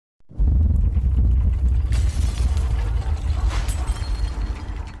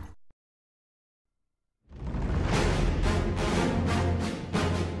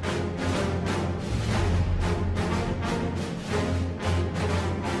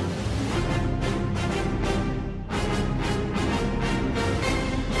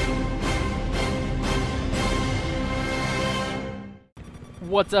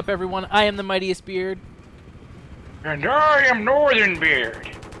What's up, everyone? I am the Mightiest Beard. And I am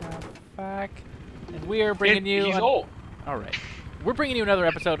NorthernBeard. Fuck. And we are bringing you... He's old. Alright. We're bringing you another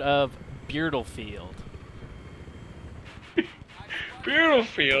episode of Beertlefield.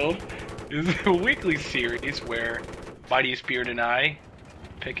 Beertlefield is a weekly series where MightiestBeard and I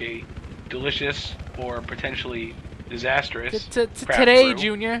pick a delicious or potentially disastrous Today, brew.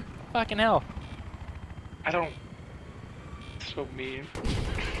 Junior. Fucking hell. I don't... So mean.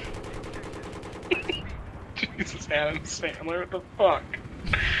 Jesus, Adam Sandler, what the fuck?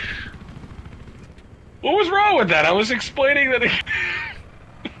 What was wrong with that? I was explaining that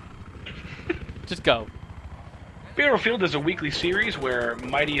Just go. Beertlefield is a weekly series where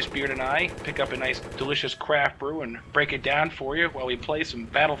MightiestBeard and I pick up a nice, delicious craft brew and break it down for you while we play some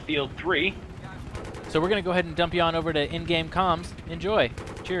Battlefield 3. So we're going to go ahead and dump you on over to in-game comms. Enjoy.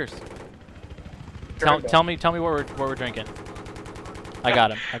 Cheers. Tell me what we're drinking. I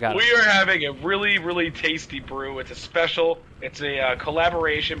got him. We are having a really, really tasty brew. It's a special. It's a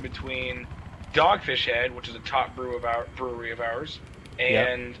collaboration between Dogfish Head, which is a top brewery of ours,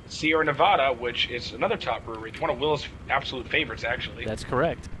 and Sierra Nevada, which is another top brewery. It's one of Will's absolute favorites, actually. That's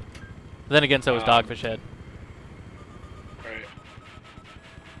correct. But then again, so is Dogfish Head. Right.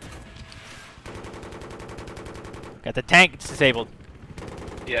 Got the tank disabled.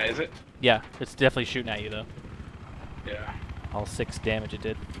 Yeah, is it? Yeah, it's definitely shooting at you, though. Yeah. All 6 damage it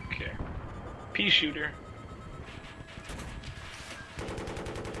did. Okay. Pea shooter.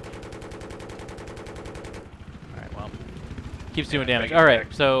 Alright, well. Keeps doing damage.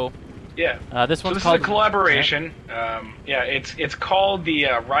 Alright, so... Yeah. This one's this called... is a collaboration. Yeah, it's called the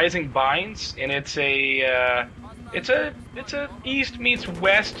Rhizing Bines, and it's a East meets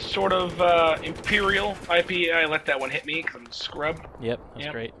West sort of Imperial IPA. I let that one hit me because I'm a scrub. Yep, that's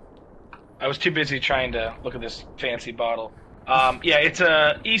great. I was too busy trying to look at this fancy bottle. Yeah, it's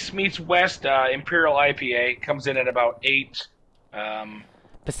a East meets West Imperial IPA. Comes in at about 8%. 8%.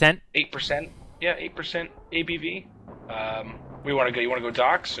 Yeah, 8% ABV. Where you want to go? You want to go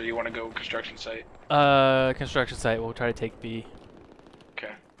docks or you want to go construction site? Construction site. We'll try to take B.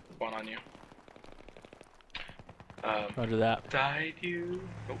 Okay, one on you. Roger that. Died you?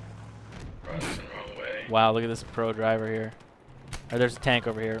 Oh, crossing the wrong way. Wow, look at this pro driver here. Oh, there's a tank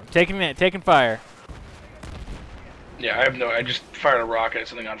over here. Taking fire. Yeah, I just fired a rocket,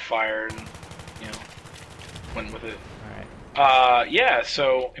 something on fire, and, went with it. Alright. Yeah,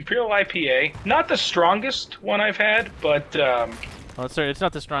 so, Imperial IPA, not the strongest one I've had, but, well, it's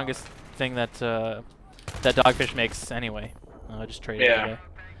not the strongest thing that, that Dogfish makes anyway. I just traded it today.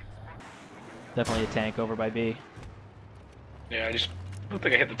 Definitely a tank over by B. Yeah, I just looked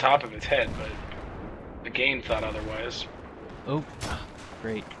like I hit the top of its head, but the game thought otherwise. Oh,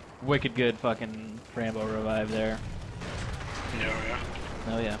 great. Wicked good fucking Rambo revive there. Yeah.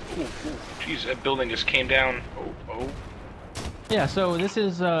 Oh, yeah. Ooh, jeez, that building just came down. Oh. Yeah, so this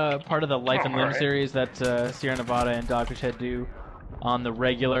is part of the Life and Limb series that Sierra Nevada and Dogfish Head do on the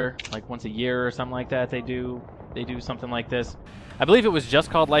regular, like once a year or something like that. They do something like this. I believe it was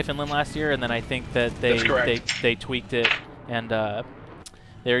just called Life and Limb last year, and then I think that they tweaked it, and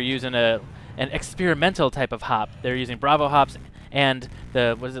they're using an experimental type of hop. They're using Bravo hops and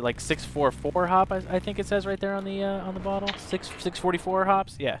the what is it, like 644 hop? I think it says right there on the bottle. 644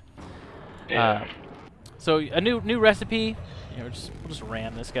 hops. Yeah. So a new recipe. We'll just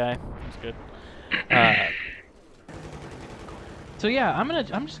ram this guy. That's good. So yeah,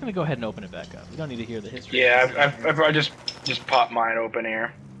 I'm just gonna go ahead and open it back up. We don't need to hear the history. Yeah, I just popped mine open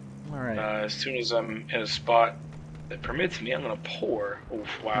here. All right. As soon as I'm in a spot that permits me, I'm gonna pour. Oh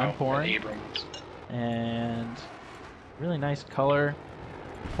wow! I'm pouring. Abrams. And really nice color.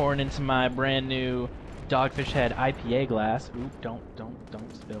 Pouring into my brand new Dogfish Head IPA glass. Ooh, don't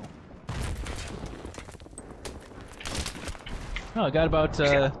spill. Oh, I got about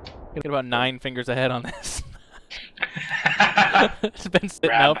 9 fingers ahead on this. It's been sitting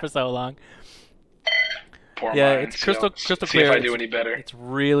out for so long. Pour yeah, mine, it's crystal clear. See if I do any better. It's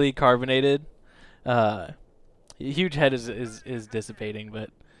really carbonated. Huge head is dissipating, but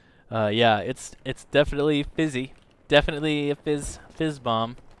yeah, it's definitely fizzy. Definitely a fizz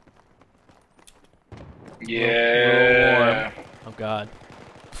bomb. Yeah. A little warm. Oh god.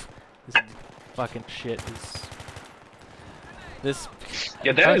 This fucking shit is. This.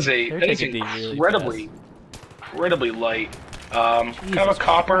 Yeah, that is incredibly light. Kind of a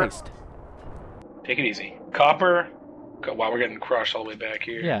copper. Christ. Take it easy. Copper. Wow, we're getting crushed all the way back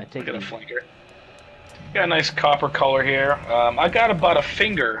here. Yeah, take Look it at easy. a flanker. Got a nice copper color here. I got about a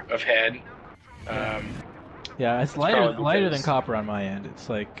finger of head. Yeah, it's lighter than copper on my end. It's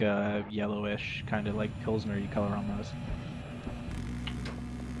like yellowish, kind of like Pilsner-y color almost.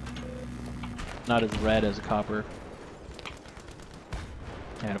 not as red as a copper.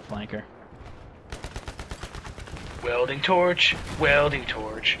 And a flanker. Welding torch, welding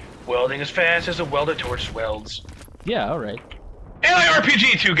torch. Welding as fast as a welder torch welds. Yeah, alright.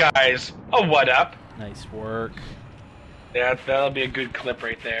 LARPG 2 guys! Oh, what up? Nice work. Yeah, that'll be a good clip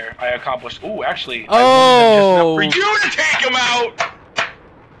right there. I accomplished. Ooh, actually. Oh! I just enough for you to take him out!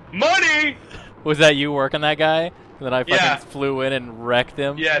 Money! Was that you working that guy? And then I fucking Yeah. flew in and wrecked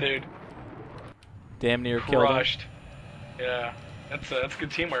him? Yeah, dude. Damn near killed him. Crushed. Yeah, that's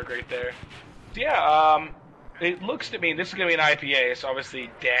good teamwork right there. Yeah, it looks to me, this is going to be an IPA, so obviously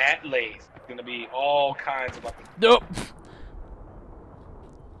that lace. It's going to be all kinds of... Nope.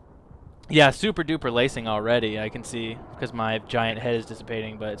 Yeah, super duper lacing already, I can see, because my giant head is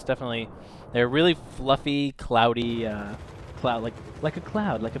dissipating, but it's definitely, they're really fluffy, cloudy, cloud, like a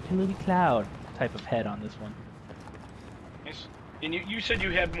cloud, like a pillowy cloud type of head on this one. Nice. And you said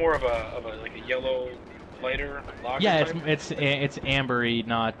you had more of a like a yellow, lighter lager Yeah, type? it's ambery,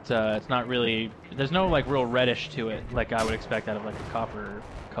 not, it's not really, there's no like real reddish to it, like I would expect out of like a copper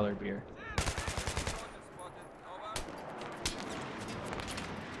colored beer.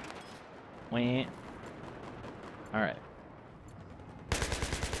 Wait. Alright.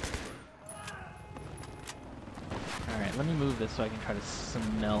 Alright, let me move this so I can try to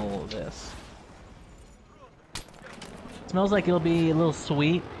smell this. It smells like it'll be a little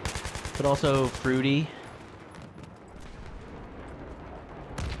sweet, but also fruity.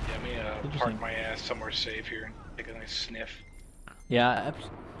 Yeah, let me park my ass somewhere safe here and take a nice sniff. Yeah, I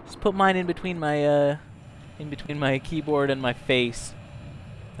just put mine in between my keyboard and my face.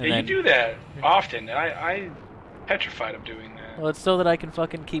 And Yeah, then, you do that often, and I'm petrified of doing that. well, it's so that I can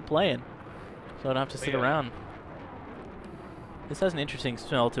fucking keep playing, so I don't have to sit Yeah. around. This has an interesting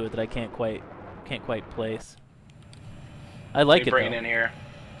smell to it that I can't quite place. I like it Bring it though. in here.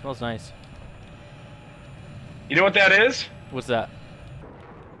 It smells nice. You know what that is? What's that?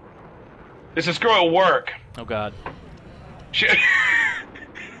 This is girl at work. Oh God. She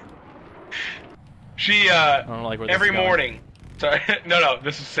I don't like where this every is going. morning. Sorry, no,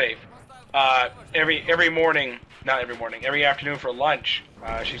 this is safe. Every morning, not every morning, every afternoon for lunch,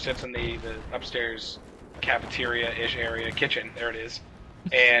 she sits in the upstairs cafeteria-ish area, kitchen. There it is,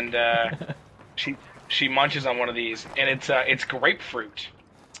 and she munches on one of these, and it's grapefruit.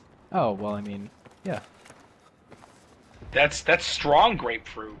 Oh well, I mean, yeah. That's strong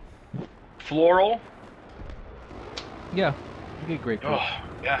grapefruit, floral. Yeah, you get grapefruit. Oh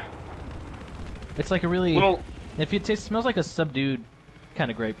yeah. It's like a really. Little. If it smells like a subdued kind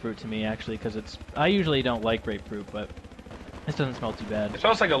of grapefruit to me, actually, because it's. I usually don't like grapefruit, but this doesn't smell too bad. It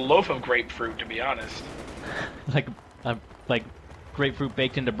smells like a loaf of grapefruit, to be honest. like grapefruit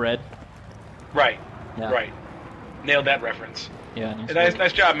baked into bread. Right. Yeah. Right. Nailed that reference. Yeah.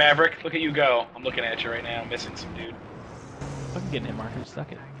 Nice job, Maverick. Look at you go. I'm looking at you right now, missing some dude. Fucking getting hit marker.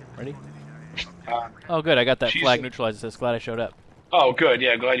 Stuck it. Ready? Oh, good. I got that she's flag a- neutralized. It's glad I showed up. Oh, good.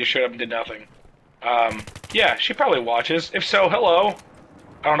 Yeah, glad you showed up and did nothing. Yeah, she probably watches. If so, hello.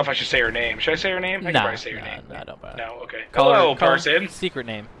 I don't know if I should say her name. Should I say her name? I can probably say her name. Nah, don't bother. No, okay. Call Hello, her person. secret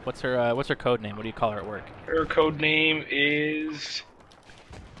name. What's her code name? What do you call her at work? Her code name is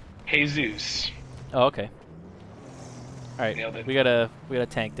Jesus. Oh, okay. All right. Nailed it. We got a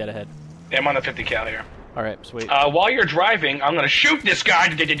tank dead ahead. Yeah, I'm on the 50 cal here. All right, sweet. While you're driving, I'm gonna shoot this guy.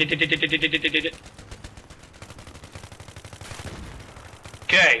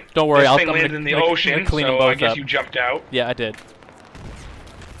 Okay. Don't worry, this I'll thing I'm landed gonna, in the I'm gonna ocean, clean them so both I guess up. you jumped out. Yeah, I did.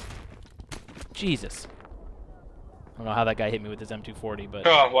 Jesus. I don't know how that guy hit me with his M240, but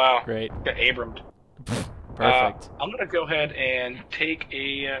Oh wow. great. Got Abram'd. Perfect. I'm gonna go ahead and take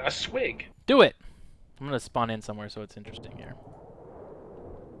a swig. Do it. I'm gonna spawn in somewhere so it's interesting here.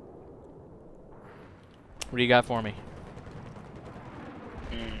 What do you got for me?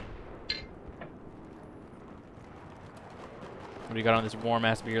 What do you got on this warm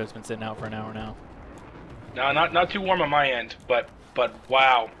ass beer that's been sitting out for an hour now? No, not too warm on my end, but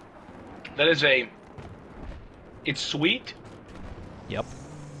wow, that is it's sweet. Yep.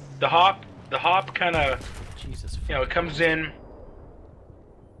 The hop kind of, Jesus. you know, it comes in.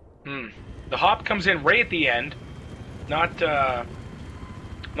 The hop comes in right at the end. Not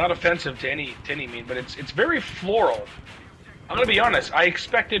offensive to any mean, but it's very floral. I'm gonna be honest. I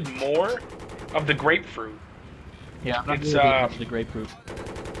expected more of the grapefruit. Yeah, it's the grapefruit.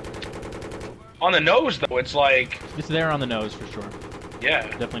 On the nose though, it's like It's there on the nose for sure. yeah.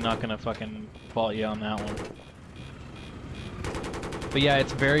 Definitely not gonna fucking fault you on that one. But yeah,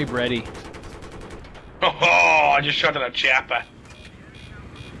 it's very bready. Oh, I just shot at a chappa.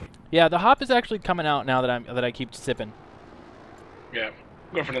 Yeah, the hop is actually coming out now that I keep sipping. Yeah,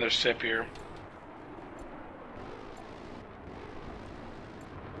 I'm going for another sip here.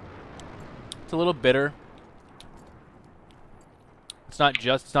 It's a little bitter. It's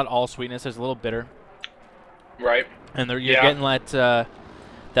not all sweetness. There's a little bitter. Right. And you're getting that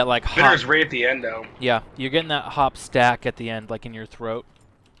like hop. Bitter's right at the end, though. Yeah, you're getting that hop stack at the end, like in your throat.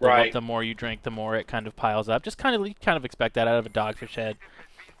 Right. The more you drink, the more it kind of piles up. Just kind of expect that out of a Dogfish Head.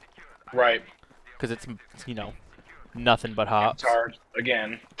 Right. Because it's you know, nothing but hops. It's hard.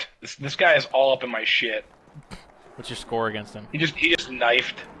 Again, this guy is all up in my shit. What's your score against him? He just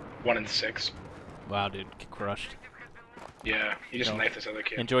knifed 1 in 6. Wow, dude, get crushed. Yeah, he just knifed this other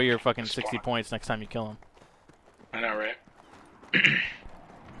kid. Enjoy your fucking 60 points next time you kill him. I know, right?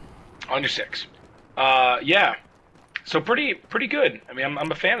 On your 6. Yeah. So pretty good. I mean,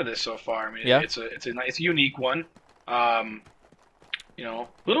 I'm a fan of this so far. I mean, yeah. it's a unique one. You know,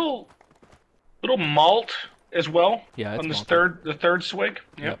 little malt as well. Yeah, it's on this malty. the third swig.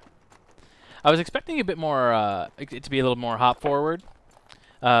 Yep. I was expecting a bit more it to be a little more hop forward.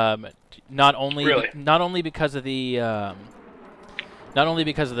 Not only because of the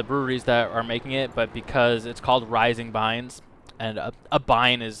breweries that are making it, but because it's called Rhizing Bines, and a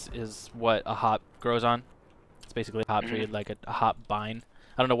bine is what a hop grows on. It's basically a hop tree, like a hop vine.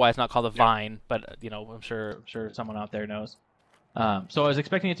 I don't know why it's not called a vine, but you know, I'm sure someone out there knows. So I was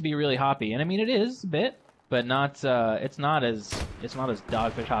expecting it to be really hoppy, and I mean it is a bit, but not. It's not as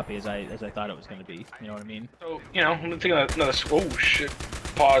Dogfish hoppy as I thought it was going to be. You know what I mean? So you know, I'm gonna take another. Oh shit!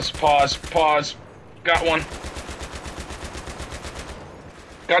 Pause. Got one.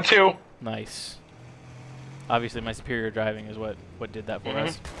 Got 2. Nice. Obviously, my superior driving is what did that for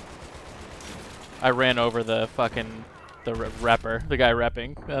us. I ran over the guy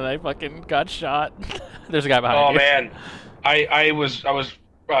repping, and I fucking got shot. There's a guy behind you. Oh man, I was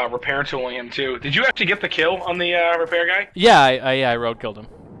repair tooling him too. Did you actually get the kill on the repair guy? Yeah, I road killed him.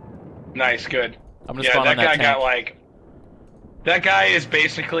 Nice, good. I'm gonna spawn on that guy tank. got like. That guy is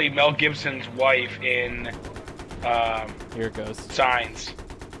basically Mel Gibson's wife in. Here it goes. Signs.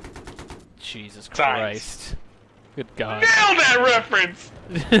 Jesus Signs. Christ. Good God. Nailed that reference!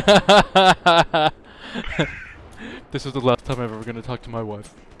 This is the last time I'm ever going to talk to my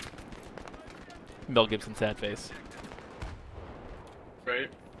wife. Mel Gibson sad face. Right?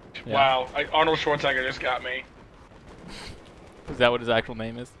 Yeah. Wow, Arnold Schwarzenegger just got me. Is that what his actual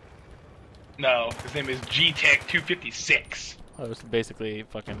name is? No, his name is G-Tech 256. Oh, it's basically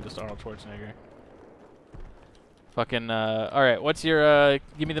fucking just Arnold Schwarzenegger. Fucking, alright, what's your,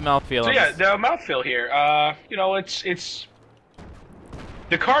 give me the mouthfeel. So yeah, the mouthfeel here, you know, it's,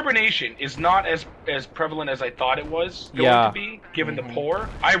 the carbonation is not as prevalent as I thought it was going to be, given the pour.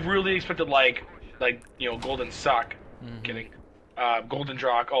 I really expected like, you know, Golden Suck, kidding, Golden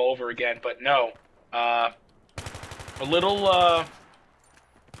Drock all over again, but no, a little,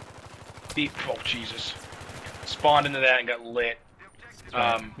 deep, oh Jesus, spawned into that and got lit.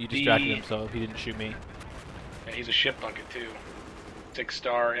 Right. You distracted him, so he didn't shoot me. And he's a ship bucket too.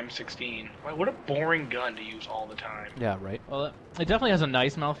 6-star M16. Wow, what a boring gun to use all the time. Yeah, right. Well, it definitely has a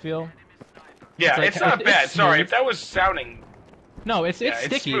nice mouthfeel. Yeah, it's not bad. Sorry, if that was sounding. No, it's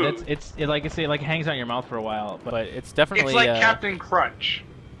sticky. Smooth. It's like I say, like hangs out in your mouth for a while, but it's definitely. It's like Captain Crunch.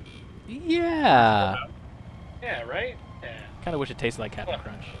 Yeah. Yeah, right. Yeah. Kind of wish it tasted like Captain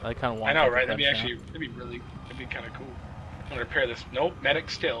Crunch. I kind of want. I know, right? That'd be kind of cool. I'm gonna repair this. Nope, medic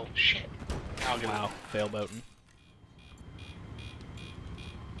still. Shit. Wow, fail boating.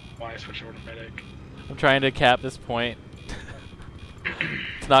 Why switch over to medic? I'm trying to cap this point.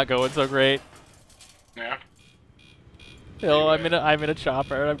 It's not going so great. Yeah. Hill, I'm in a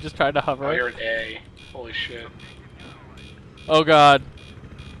chopper. I'm just trying to hover. Oh, you're an A. Holy shit. Oh god.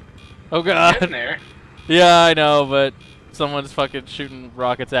 Oh god. Getting there. Yeah, I know, but someone's fucking shooting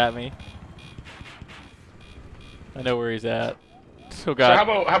rockets at me. I know where he's at. Oh god.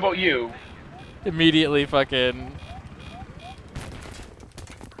 So how about you? Immediately fucking.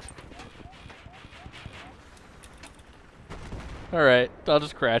 Alright, I'll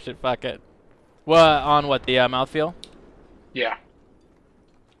just crash it, fuck it. What, on what, the mouthfeel? Yeah.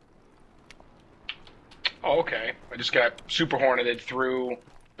 Oh, okay. I just got super horneted through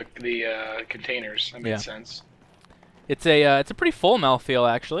the containers. That makes sense. It's a pretty full mouthfeel,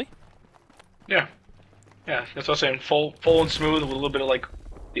 actually. Yeah. Yeah, that's what I'm saying. Full and smooth, with a little bit of like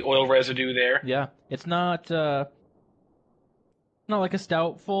the oil residue there. Yeah. It's not like a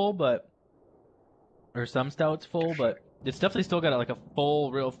stout full, but or some stouts full, but it's definitely still got like a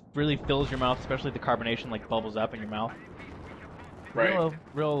full, really fills your mouth, especially the carbonation like bubbles up in your mouth. Right.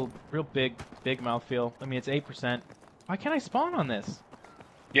 Real big mouthfeel. I mean, it's 8%. Why can't I spawn on this?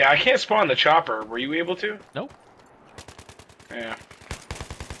 Yeah, I can't spawn the chopper. Were you able to? Nope. Yeah.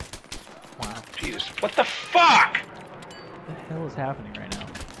 Wow. Jesus. What the fuck? What the hell is happening right now?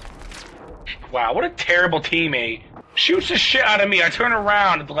 Wow, what a terrible teammate. Shoots the shit out of me. I turn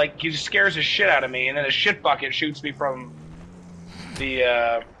around, like, he scares the shit out of me, and then a shit bucket shoots me from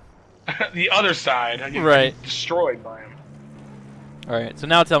the the other side. I get destroyed by him. All right, so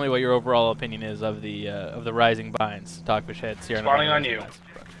now tell me what your overall opinion is of the Rhizing Bines, Dogfish Head, Sierra Nevada. Spawning on you.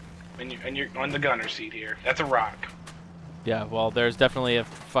 And you're on the gunner seat here. That's a rock. Yeah, well, there's definitely a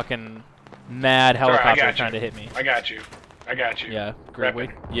fucking mad helicopter trying to hit me. I got you. Yeah, great.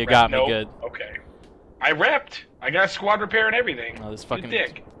 You got me good. Okay. I repped. I got squad repair and everything. Oh, this fucking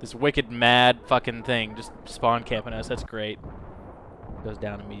this wicked mad fucking thing just spawn camping us. That's great. Goes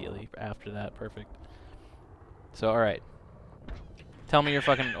down immediately after that. Perfect. So, all right. Tell me your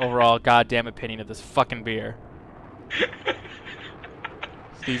fucking overall goddamn opinion of this fucking beer.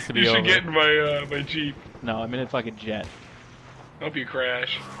 This needs to be over. You should get in my Jeep. No, I'm in a fucking jet. Hope you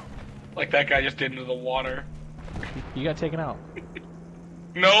crash. Like that guy just did into the water. You got taken out.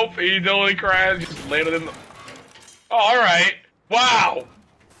 Nope, he totally crashed. Just landed in the... Oh, alright. Wow!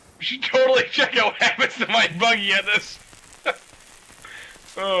 You should totally check out what happens to my buggy at this.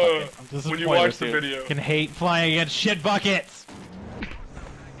 When you watch the video. Can hate flying against shit buckets!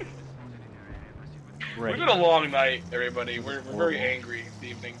 It's been a long night, everybody. We're very angry this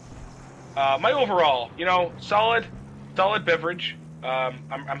evening. My overall, you know, solid beverage.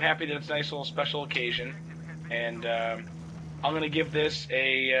 I'm happy that it's a nice little special occasion, and I'm gonna give this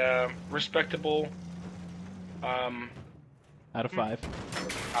a respectable. Out of 5.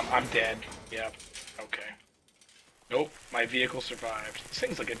 I'm dead. Yep. Okay. Nope. My vehicle survived. This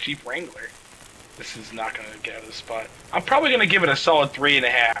thing's like a Jeep Wrangler. This is not gonna get out of the spot. I'm probably gonna give it a solid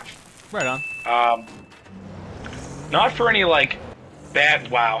 3.5. Right on. Not for any like bad.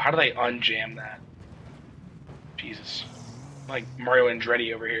 Wow. How do they unjam that? Jesus. Like Mario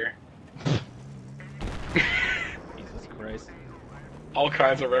Andretti over here. Jesus Christ. All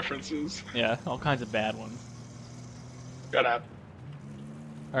kinds of references. Yeah, all kinds of bad ones. Shut up.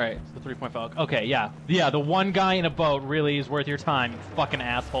 Alright, so 3.5. Okay, yeah. Yeah, the one guy in a boat really is worth your time, you fucking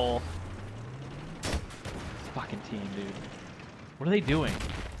asshole. Fucking team, dude. What are they doing?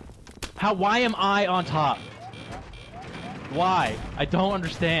 Why am I on top? Why? I don't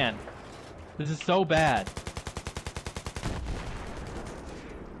understand. This is so bad.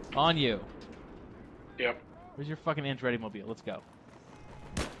 On you. Yep. Where's your fucking Andretti mobile? Let's go.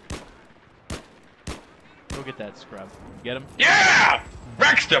 Go get that scrub. Get him? Yeah!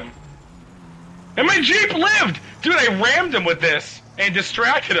 Wrecked him! And my Jeep lived! Dude, I rammed him with this and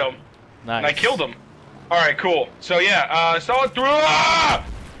distracted him. Nice. And I killed him. Alright, cool. So yeah, solid through. Ah!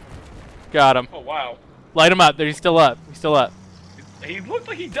 Got him. Oh, wow. Light him up. There, he's still up. He's still up. He looked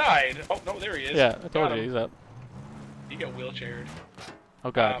like he died. Oh, no, there he is. Yeah, I told you, he's up. He got wheelchaired.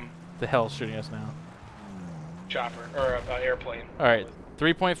 Oh god. The hell's shooting us now? Chopper. Or airplane. Alright.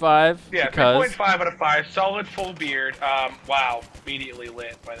 3.5. Yeah, 3.5 out of 5. Solid full beard. Wow. Immediately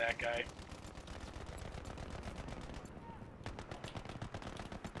lit by that guy.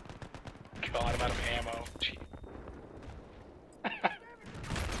 God, I'm out of ammo. Jesus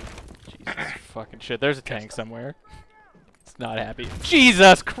fucking shit. There's a tank somewhere. It's not happy.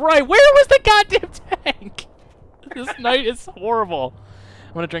 Jesus Christ! Where was the goddamn tank? This night is horrible.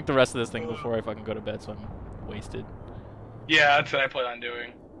 I'm gonna drink the rest of this thing before I fucking go to bed, so I'm wasted. Yeah, that's what I plan on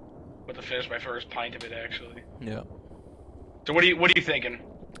doing. But to finish my first pint of it, actually. Yeah. So what are you thinking?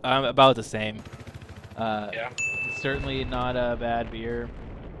 I'm about the same. Yeah. Certainly not a bad beer.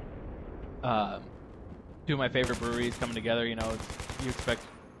 Two of my favorite breweries coming together. You know, you expect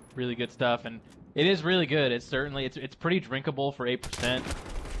really good stuff, and it is really good. It's certainly it's pretty drinkable for 8%.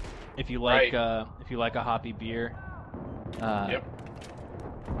 If you like if you like a hoppy beer. Yep.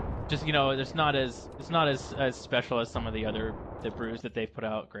 Just, you know, it's not as special as some of the other brews that they've put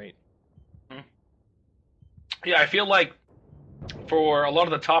out. Great. Yeah, I feel like for a lot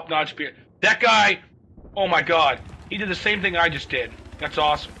of the top-notch beer, that guy, oh my god, he did the same thing I just did. That's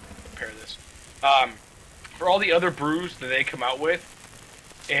awesome. Compare this. For all the other brews that they come out with,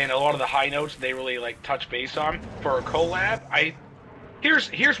 and a lot of the high notes they really like touch base on for a collab,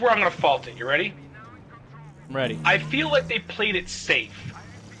 here's where I'm gonna fault it. You ready? I'm ready. I feel like they played it safe.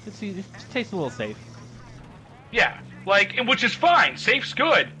 It tastes a little safe. Yeah, like, which is fine. Safe's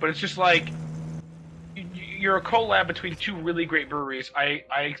good, but it's just like you're a collab between two really great breweries. I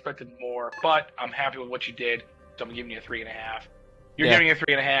expected more, but I'm happy with what you did. So I'm giving you a 3.5. You're giving you a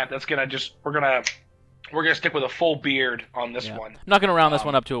 3.5. That's gonna just we're gonna stick with a full beard on this one. I'm not gonna round this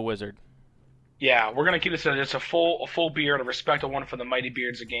one up to a wizard. Yeah, we're gonna keep this as a full beard, a respectable one for the Mighty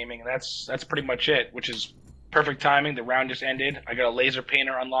Beards of gaming, and that's pretty much it. Which is perfect timing. The round just ended. I got a laser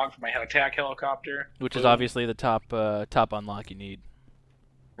painter unlocked for my attack helicopter, which is obviously the top unlock you need.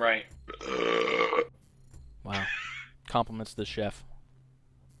 Right. Wow. Compliments to the chef.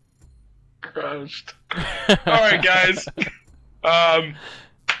 Gross. All right, guys.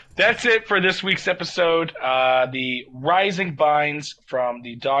 That's it for this week's episode. The Rhizing Bines from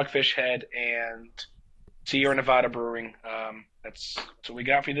the Dogfish Head and Sierra Nevada Brewing. That's what we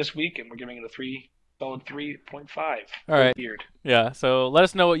got for you this week, and we're giving it a solid 3.5. All right. Beard. Yeah, so let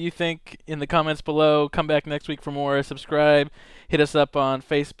us know what you think in the comments below. Come back next week for more. Subscribe. Hit us up on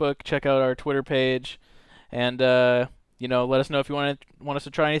Facebook. Check out our Twitter page. And, you know, let us know if you want us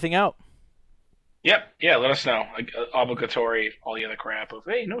to try anything out. Yep. Yeah, let us know. Like, obligatory, all the other crap of,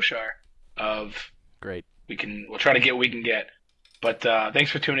 hey, no Shar. Great. We'll try to get what we can get. But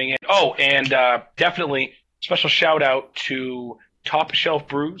thanks for tuning in. Oh, and definitely special shout out to Top Shelf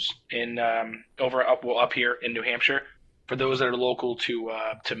Brews in up here in New Hampshire. For those that are local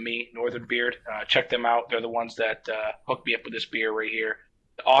to me, NorthernBeard, check them out. They're the ones that hooked me up with this beer right here.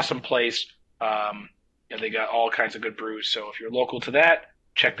 Awesome place. They got all kinds of good brews. So if you're local to that,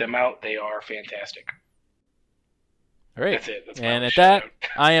 check them out. They are fantastic. All right. That's it. That's and at that,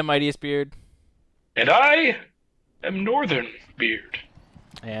 I am MightiestBeard. And I am NorthernBeard.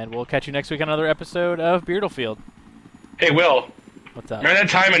 And we'll catch you next week on another episode of Beertlefield. Hey, Will. What's up? Remember that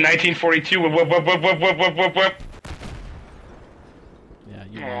time in 1942? Whoop. Yeah,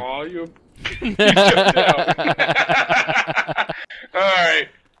 you. Aw, you jumped out. All right.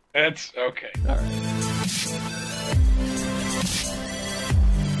 That's okay. All right.